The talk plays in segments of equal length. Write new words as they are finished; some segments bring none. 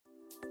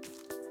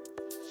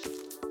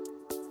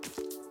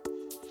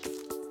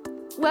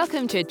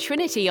Welcome to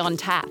Trinity on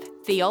Tap,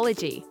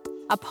 Theology,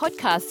 a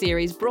podcast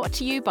series brought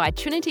to you by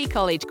Trinity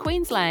College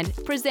Queensland,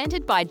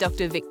 presented by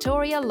Dr.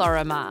 Victoria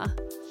Lorimer.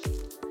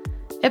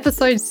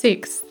 Episode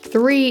 6,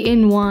 3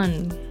 in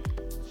 1,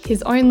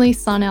 His only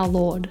Son, our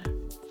Lord.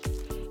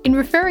 In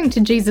referring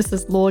to Jesus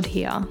as Lord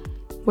here,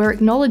 we're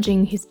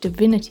acknowledging his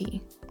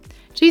divinity.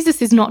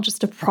 Jesus is not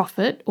just a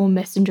prophet or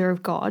messenger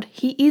of God,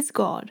 he is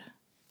God.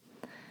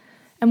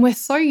 And we're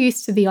so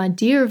used to the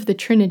idea of the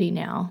Trinity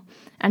now,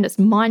 and its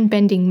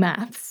mind-bending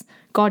maths,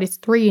 God is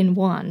 3 in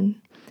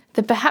 1,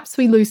 that perhaps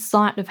we lose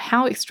sight of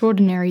how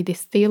extraordinary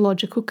this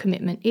theological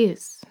commitment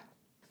is.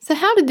 So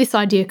how did this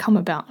idea come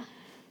about?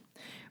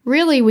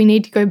 Really, we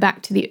need to go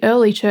back to the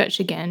early church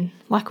again,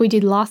 like we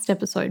did last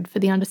episode for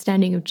the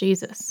understanding of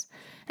Jesus,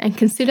 and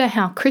consider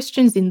how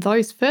Christians in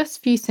those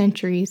first few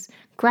centuries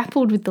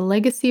grappled with the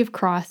legacy of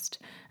Christ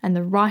and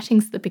the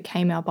writings that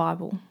became our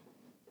Bible.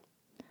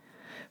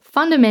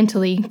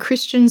 Fundamentally,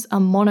 Christians are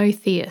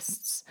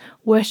monotheists,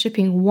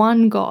 worshipping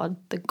one God,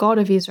 the God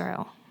of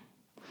Israel.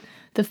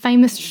 The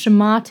famous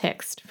Shema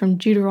text from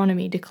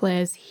Deuteronomy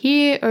declares,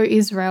 "Hear, O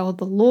Israel,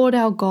 the Lord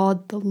our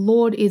God, the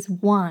Lord is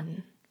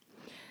one."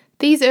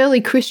 These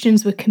early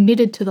Christians were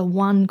committed to the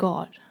one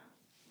God.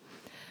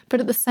 But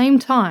at the same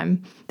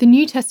time, the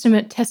New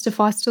Testament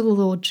testifies to the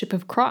Lordship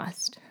of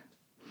Christ.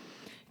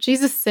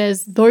 Jesus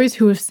says, "Those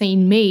who have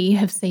seen me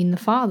have seen the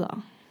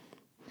Father."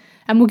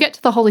 And we'll get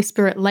to the Holy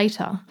Spirit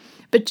later,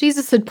 but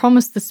Jesus had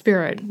promised the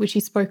Spirit, which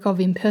he spoke of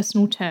in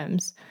personal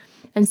terms,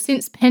 and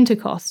since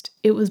Pentecost,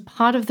 it was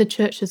part of the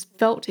church's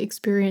felt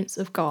experience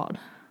of God.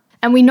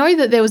 And we know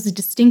that there was a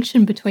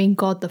distinction between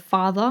God the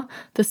Father,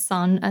 the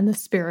Son, and the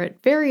Spirit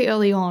very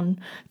early on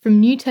from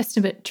New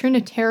Testament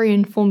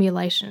Trinitarian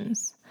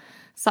formulations,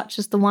 such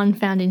as the one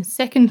found in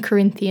 2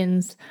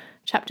 Corinthians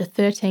chapter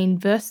 13,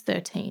 verse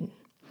 13.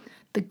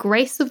 "The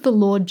grace of the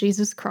Lord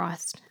Jesus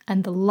Christ,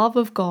 and the love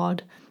of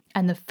God,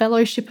 and the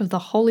fellowship of the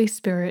Holy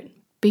Spirit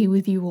be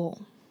with you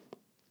all."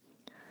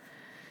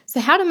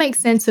 So how to make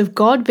sense of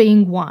God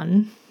being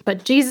one,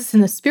 but Jesus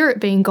and the Spirit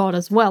being God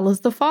as well as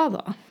the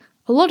Father?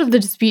 A lot of the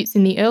disputes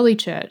in the early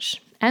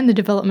church and the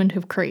development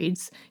of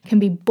creeds can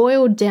be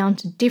boiled down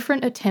to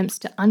different attempts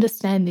to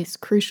understand this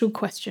crucial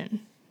question.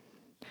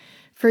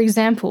 For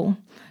example,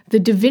 the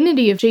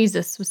divinity of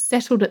Jesus was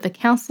settled at the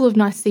Council of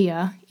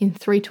Nicaea in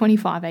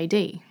 325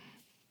 AD.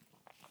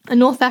 A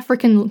North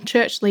African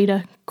church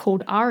leader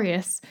called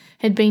Arius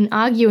had been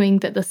arguing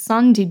that the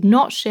Son did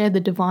not share the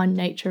divine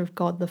nature of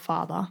God the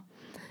Father,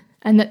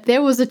 and that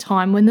there was a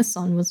time when the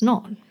Son was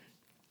not.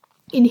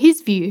 In his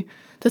view,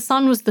 the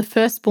Son was the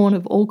firstborn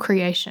of all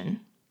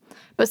creation,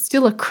 but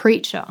still a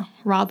creature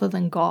rather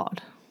than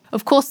God.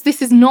 Of course,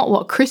 this is not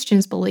what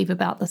Christians believe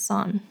about the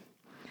Son.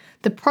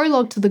 The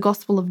prologue to the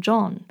Gospel of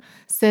John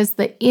says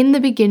that in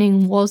the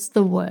beginning was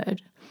the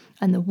Word,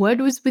 and the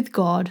Word was with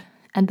God,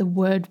 and the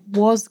Word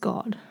was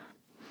God.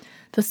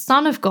 The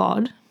Son of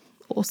God,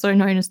 also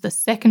known as the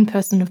second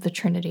person of the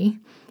Trinity,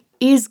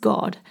 is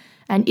God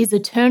and is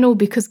eternal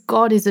because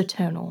God is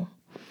eternal.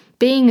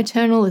 Being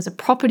eternal is a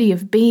property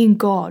of being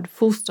God,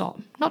 full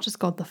stop, not just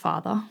God the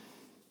Father.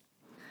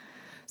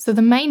 So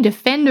the main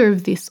defender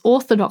of this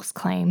orthodox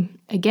claim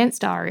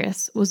against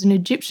Arius was an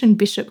Egyptian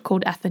bishop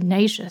called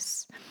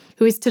Athanasius,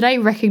 who is today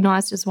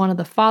recognised as one of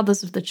the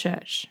fathers of the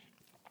church.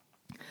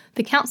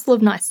 The Council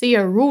of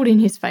Nicaea ruled in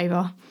his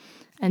favour,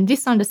 and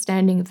this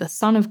understanding of the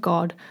Son of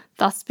God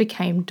thus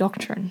became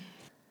doctrine.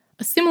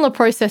 A similar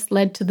process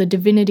led to the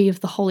divinity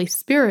of the Holy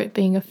Spirit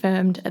being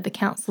affirmed at the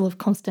Council of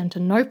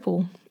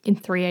Constantinople in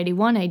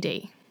 381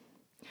 AD.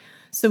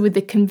 So with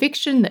the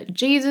conviction that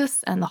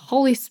Jesus and the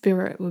Holy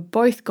Spirit were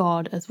both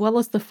God as well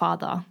as the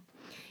Father,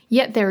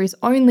 yet there is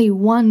only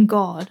one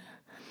God,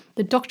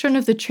 the doctrine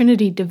of the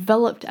Trinity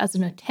developed as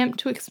an attempt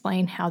to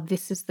explain how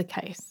this is the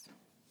case.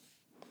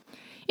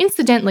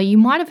 Incidentally, you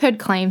might have heard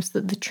claims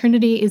that the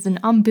Trinity is an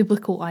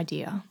unbiblical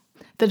idea,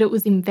 that it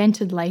was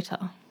invented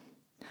later.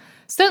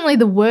 Certainly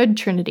the word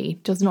Trinity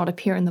does not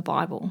appear in the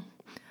Bible,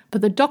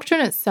 but the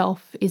doctrine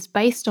itself is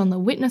based on the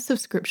witness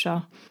of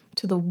Scripture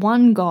to the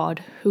one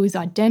God who is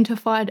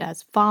identified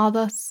as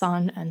Father,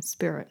 Son, and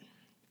Spirit.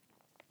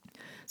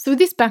 So with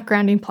this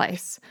background in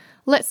place,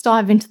 let's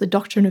dive into the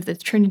doctrine of the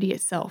Trinity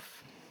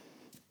itself.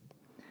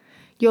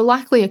 You're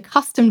likely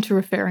accustomed to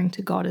referring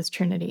to God as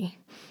Trinity,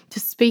 to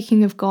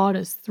speaking of God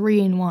as 3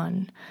 in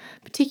 1,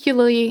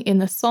 particularly in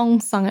the song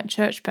sung at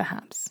church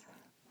perhaps.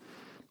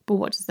 But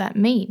what does that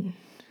mean?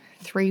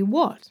 3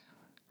 what?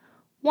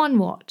 1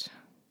 what?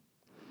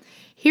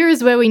 Here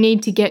is where we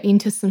need to get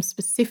into some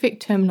specific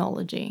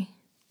terminology.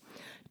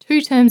 2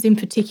 terms in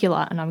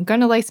particular, and I'm going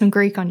to lay some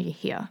Greek on you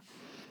here.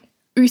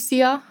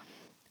 Ousia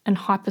and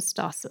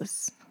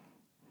hypostasis.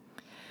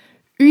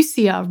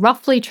 Ousia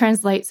roughly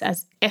translates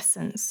as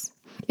essence.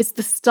 It's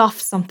the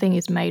stuff something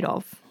is made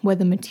of,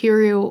 whether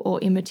material or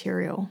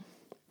immaterial.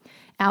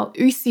 Our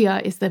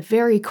ousia is the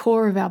very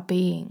core of our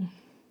being.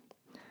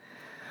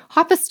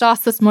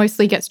 Hypostasis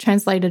mostly gets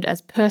translated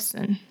as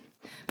person,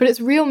 but its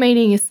real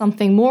meaning is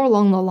something more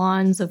along the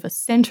lines of a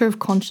centre of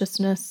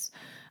consciousness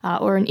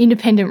or an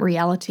independent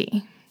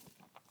reality.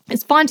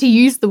 It's fine to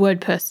use the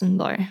word person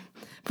though,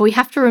 but we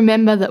have to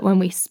remember that when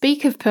we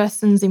speak of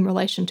persons in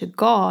relation to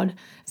God,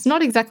 it's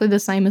not exactly the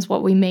same as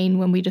what we mean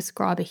when we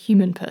describe a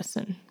human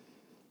person.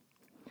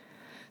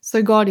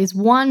 So God is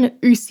one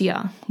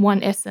ousia,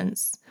 one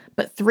essence,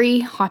 but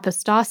three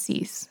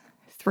hypostases,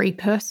 three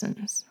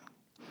persons.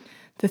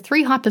 The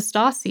three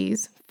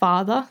hypostases,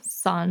 Father,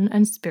 Son,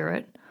 and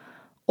Spirit,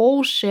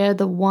 all share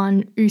the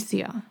one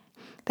ousia.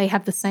 They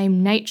have the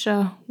same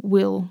nature,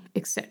 will,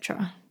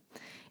 etc.,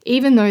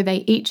 even though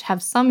they each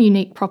have some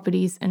unique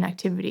properties and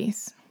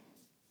activities.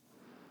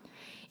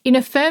 In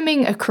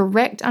affirming a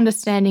correct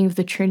understanding of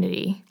the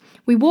Trinity,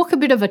 we walk a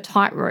bit of a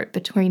tightrope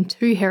between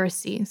two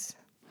heresies.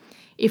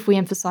 If we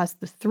emphasize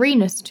the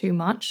threeness too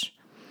much,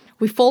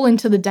 we fall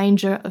into the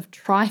danger of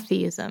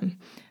tritheism,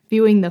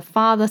 viewing the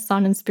Father,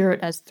 Son, and Spirit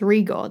as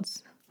three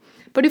gods.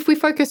 But if we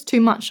focus too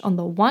much on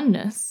the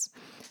oneness,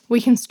 we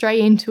can stray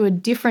into a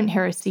different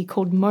heresy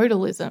called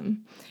modalism,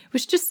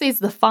 which just sees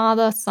the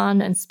Father,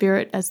 Son, and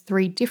Spirit as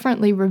three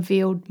differently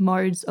revealed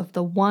modes of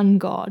the one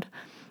God,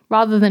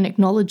 rather than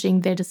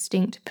acknowledging their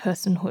distinct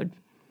personhood.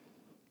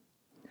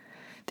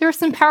 There are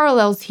some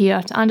parallels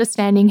here to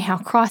understanding how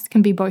Christ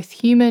can be both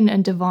human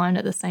and divine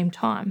at the same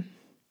time.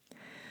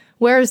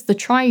 Whereas the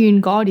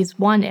triune God is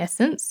one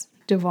essence,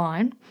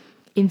 divine,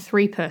 in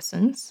three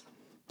persons,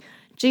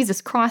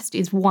 Jesus Christ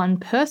is one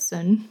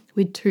person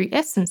with two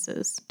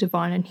essences,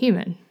 divine and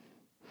human.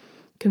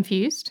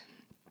 Confused?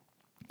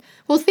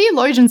 Well,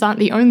 theologians aren't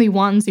the only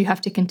ones who have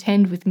to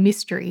contend with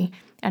mystery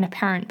and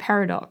apparent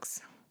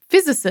paradox.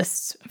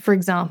 Physicists, for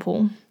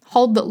example,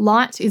 hold that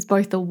light is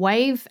both a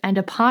wave and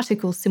a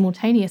particle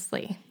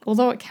simultaneously,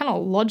 although it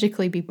cannot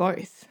logically be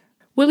both.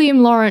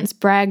 William Lawrence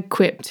Bragg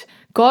quipped,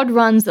 "God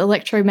runs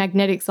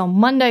electromagnetics on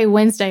Monday,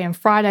 Wednesday, and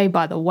Friday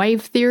by the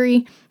wave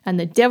theory, and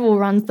the devil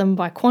runs them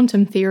by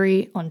quantum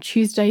theory on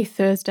Tuesday,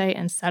 Thursday,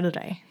 and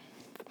Saturday."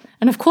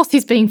 And of course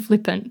he's being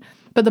flippant,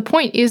 but the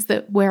point is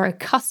that we're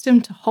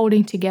accustomed to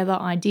holding together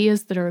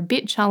ideas that are a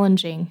bit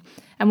challenging,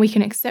 and we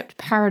can accept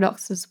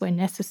paradoxes where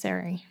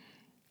necessary.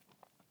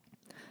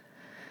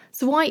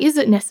 So why is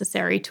it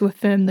necessary to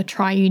affirm the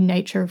triune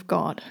nature of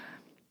God?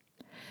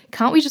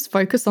 Can't we just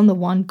focus on the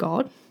one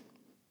God?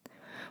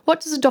 What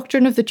does the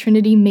doctrine of the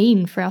Trinity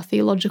mean for our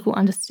theological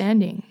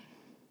understanding?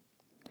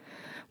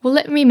 Well,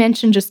 let me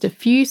mention just a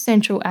few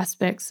central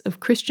aspects of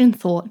Christian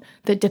thought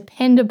that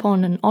depend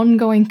upon an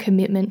ongoing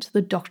commitment to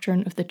the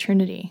doctrine of the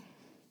Trinity.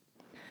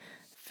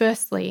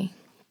 Firstly,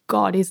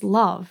 God is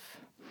love.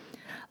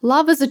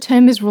 Love as a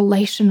term is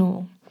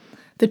relational.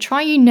 The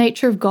triune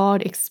nature of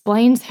God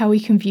explains how we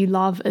can view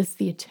love as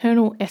the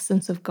eternal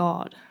essence of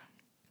God.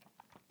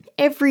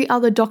 Every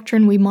other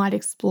doctrine we might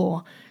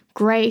explore,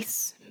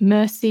 grace,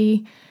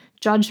 mercy,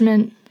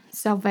 judgment,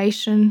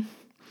 salvation,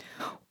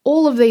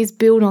 all of these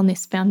build on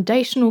this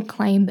foundational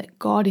claim that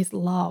God is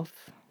love.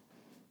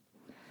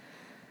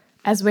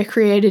 As we're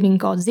created in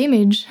God's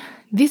image,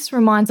 this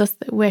reminds us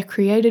that we're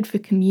created for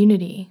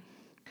community.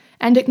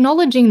 And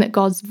acknowledging that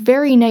God's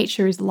very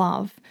nature is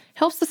love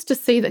helps us to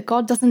see that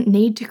God doesn't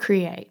need to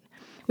create.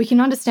 We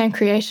can understand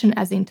creation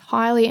as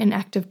entirely an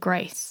act of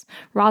grace,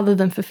 rather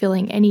than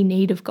fulfilling any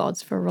need of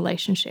God's for a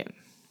relationship.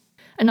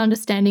 An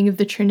understanding of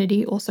the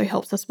Trinity also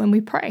helps us when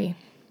we pray.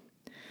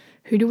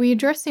 Who do we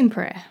address in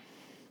prayer?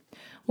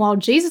 While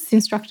Jesus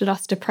instructed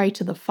us to pray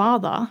to the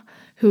Father,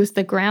 who is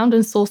the ground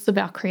and source of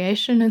our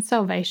creation and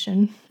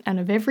salvation, and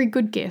of every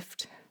good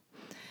gift,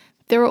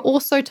 there are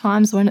also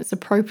times when it's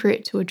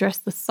appropriate to address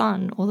the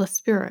Son or the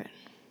Spirit.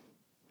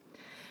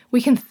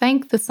 We can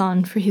thank the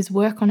Son for his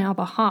work on our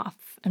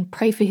behalf and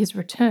pray for his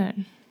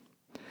return.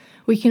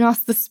 We can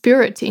ask the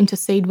Spirit to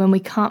intercede when we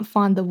can't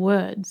find the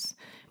words.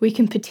 We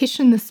can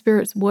petition the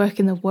Spirit's work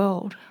in the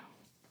world.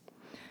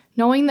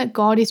 Knowing that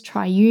God is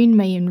triune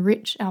may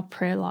enrich our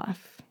prayer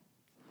life.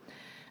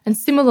 And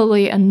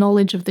similarly, a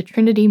knowledge of the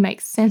Trinity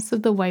makes sense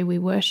of the way we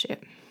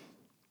worship.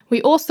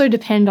 We also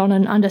depend on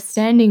an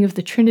understanding of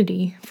the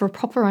Trinity for a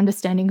proper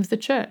understanding of the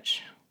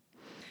Church.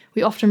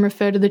 We often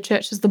refer to the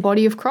Church as the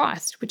body of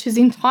Christ, which is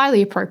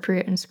entirely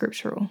appropriate and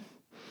scriptural.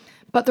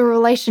 But the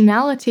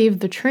relationality of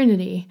the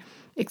Trinity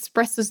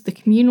expresses the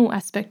communal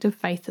aspect of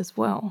faith as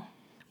well.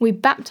 We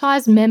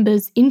baptize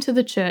members into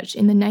the Church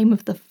in the name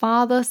of the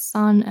Father,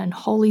 Son, and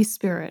Holy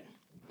Spirit.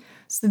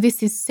 So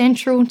this is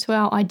central to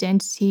our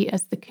identity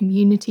as the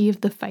community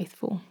of the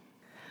faithful.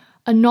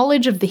 A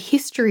knowledge of the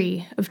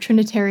history of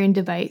Trinitarian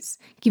debates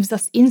gives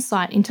us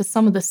insight into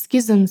some of the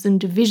schisms and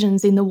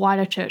divisions in the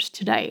wider Church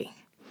today.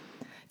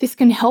 This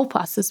can help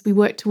us as we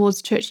work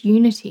towards church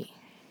unity.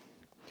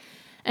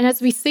 And as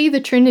we see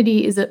the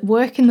Trinity is at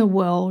work in the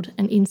world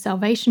and in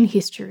salvation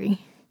history,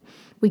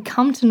 we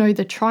come to know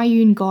the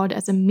triune God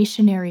as a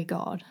missionary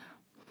God.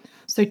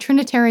 So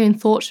Trinitarian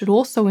thought should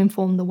also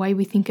inform the way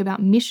we think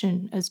about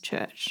mission as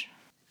church.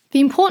 The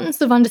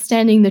importance of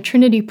understanding the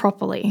Trinity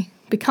properly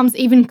becomes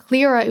even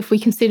clearer if we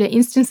consider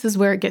instances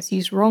where it gets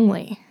used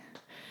wrongly.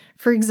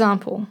 For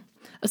example,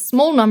 a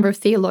small number of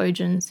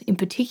theologians, in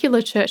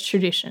particular church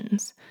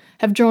traditions,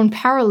 have drawn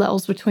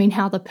parallels between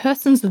how the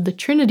persons of the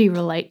Trinity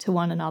relate to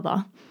one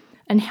another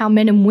and how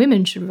men and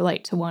women should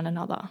relate to one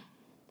another.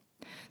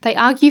 They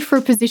argue for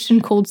a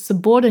position called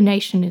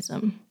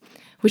subordinationism,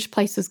 which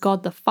places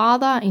God the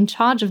Father in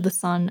charge of the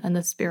Son and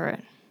the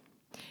Spirit.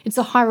 It's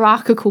a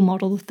hierarchical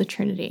model of the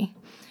Trinity,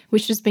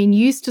 which has been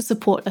used to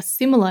support a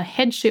similar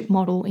headship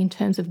model in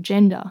terms of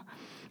gender,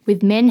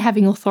 with men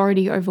having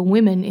authority over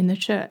women in the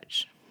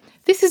church.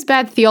 This is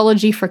bad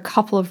theology for a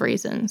couple of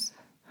reasons.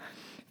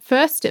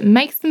 First, it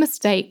makes the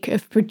mistake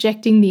of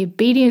projecting the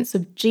obedience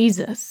of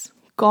Jesus,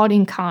 God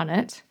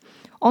incarnate,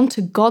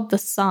 onto God the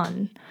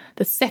Son,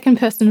 the second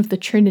person of the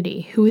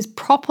Trinity, who is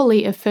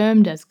properly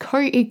affirmed as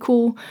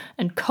co-equal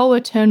and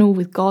co-eternal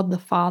with God the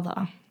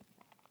Father.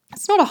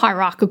 It's not a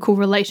hierarchical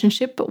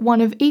relationship, but one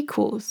of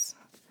equals.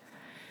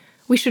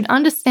 We should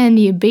understand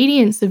the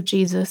obedience of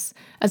Jesus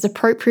as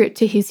appropriate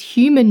to his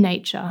human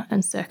nature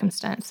and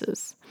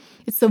circumstances.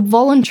 It's a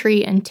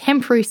voluntary and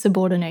temporary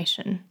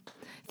subordination.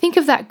 Think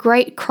of that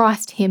great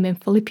Christ hymn in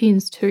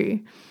Philippians 2,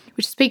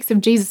 which speaks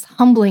of Jesus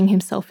humbling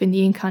himself in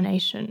the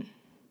incarnation.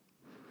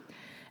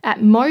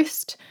 At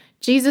most,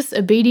 Jesus'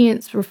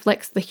 obedience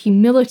reflects the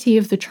humility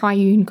of the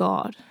triune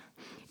God.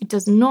 It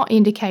does not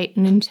indicate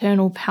an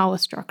internal power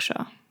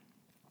structure.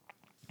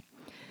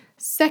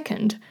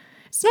 Second,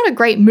 it's not a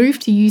great move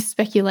to use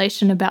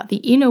speculation about the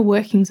inner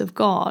workings of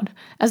God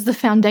as the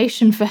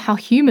foundation for how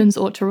humans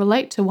ought to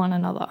relate to one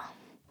another.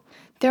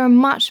 There are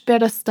much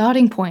better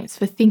starting points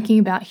for thinking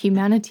about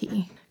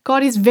humanity.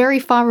 God is very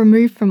far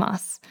removed from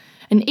us,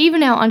 and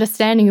even our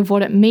understanding of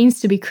what it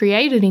means to be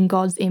created in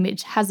God's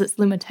image has its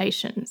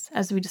limitations,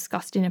 as we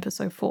discussed in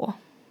episode 4.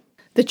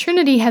 The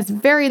Trinity has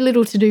very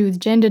little to do with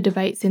gender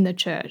debates in the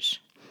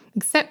church,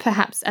 except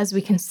perhaps as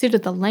we consider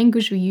the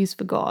language we use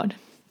for God,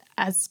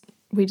 as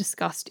we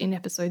discussed in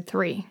episode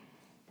 3.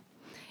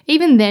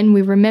 Even then,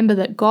 we remember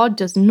that God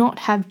does not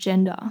have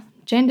gender.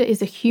 Gender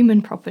is a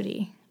human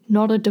property,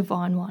 not a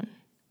divine one.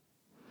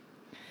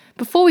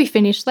 Before we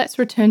finish, let's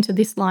return to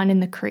this line in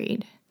the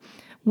Creed.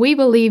 We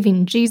believe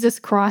in Jesus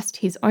Christ,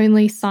 his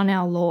only Son,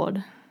 our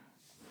Lord.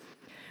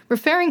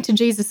 Referring to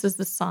Jesus as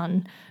the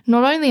Son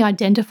not only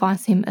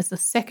identifies him as the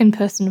second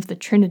person of the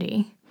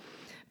Trinity,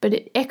 but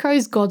it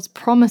echoes God's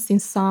promise in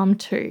Psalm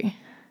 2.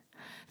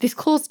 This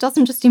clause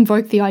doesn't just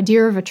invoke the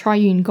idea of a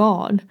triune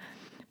God,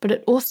 but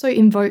it also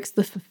invokes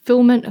the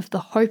fulfillment of the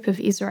hope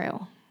of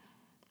Israel.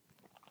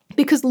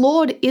 Because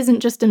Lord isn't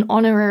just an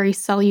honorary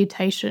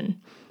salutation,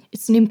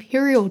 it's an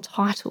imperial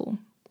title.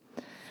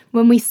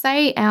 When we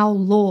say our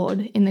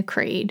Lord in the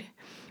Creed,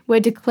 we're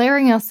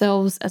declaring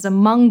ourselves as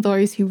among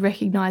those who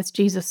recognize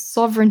Jesus'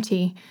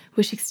 sovereignty,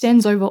 which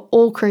extends over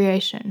all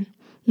creation,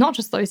 not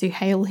just those who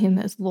hail him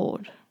as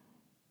Lord.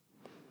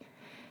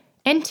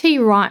 N.T.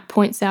 Wright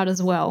points out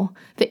as well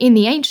that in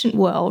the ancient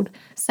world,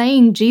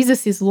 saying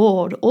Jesus is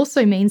Lord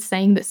also means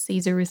saying that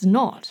Caesar is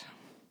not.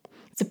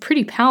 It's a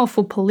pretty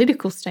powerful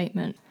political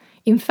statement.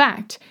 In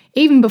fact,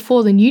 even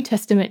before the New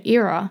Testament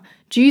era,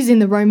 Jews in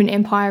the Roman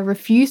Empire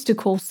refused to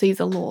call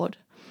Caesar Lord,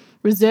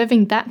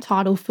 reserving that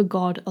title for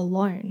God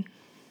alone.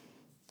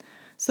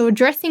 So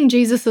addressing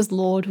Jesus as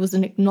Lord was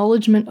an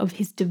acknowledgement of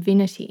his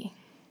divinity.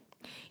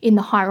 In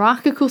the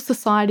hierarchical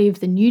society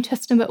of the New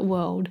Testament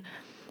world,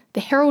 the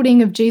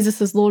heralding of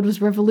Jesus as Lord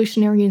was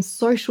revolutionary in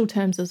social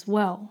terms as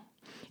well.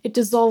 It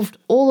dissolved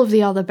all of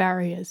the other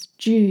barriers: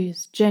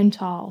 Jews,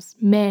 Gentiles,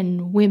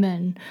 men,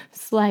 women,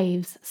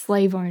 slaves,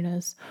 slave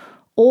owners.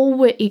 All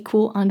were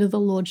equal under the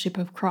lordship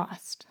of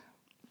Christ.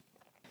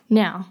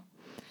 Now,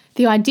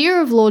 the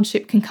idea of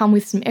lordship can come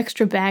with some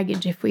extra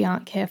baggage if we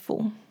aren't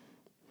careful.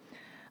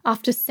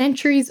 After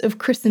centuries of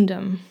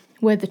Christendom,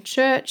 where the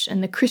church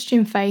and the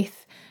Christian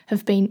faith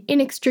have been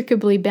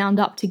inextricably bound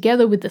up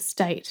together with the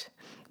state,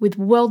 with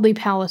worldly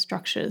power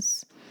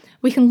structures,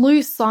 we can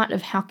lose sight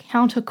of how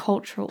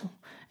countercultural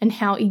and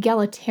how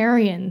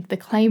egalitarian the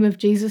claim of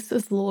Jesus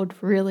as Lord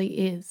really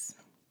is.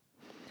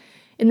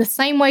 In the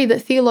same way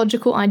that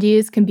theological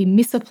ideas can be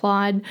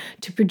misapplied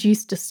to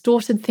produce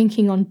distorted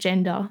thinking on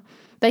gender,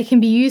 they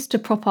can be used to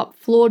prop up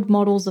flawed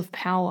models of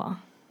power.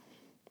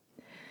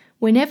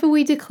 Whenever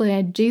we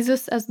declare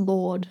Jesus as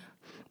Lord,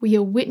 we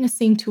are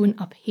witnessing to an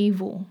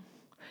upheaval.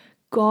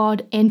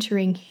 God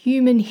entering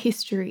human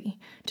history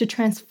to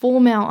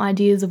transform our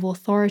ideas of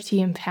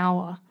authority and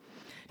power,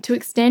 to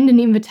extend an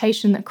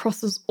invitation that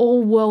crosses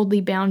all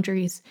worldly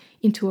boundaries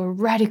into a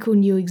radical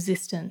new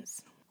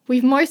existence.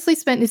 We've mostly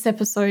spent this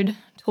episode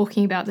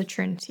talking about the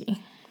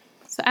Trinity.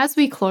 So as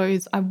we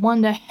close, I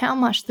wonder how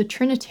much the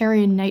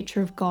Trinitarian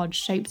nature of God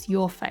shapes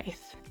your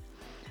faith.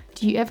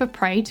 Do you ever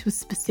pray to a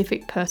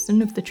specific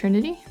person of the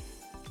Trinity?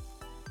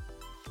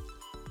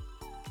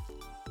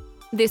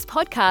 This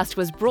podcast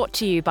was brought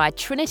to you by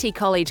Trinity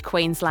College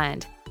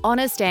Queensland.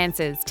 Honest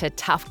answers to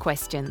tough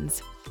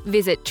questions.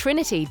 Visit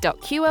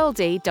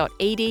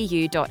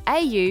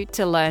trinity.qld.edu.au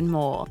to learn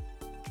more.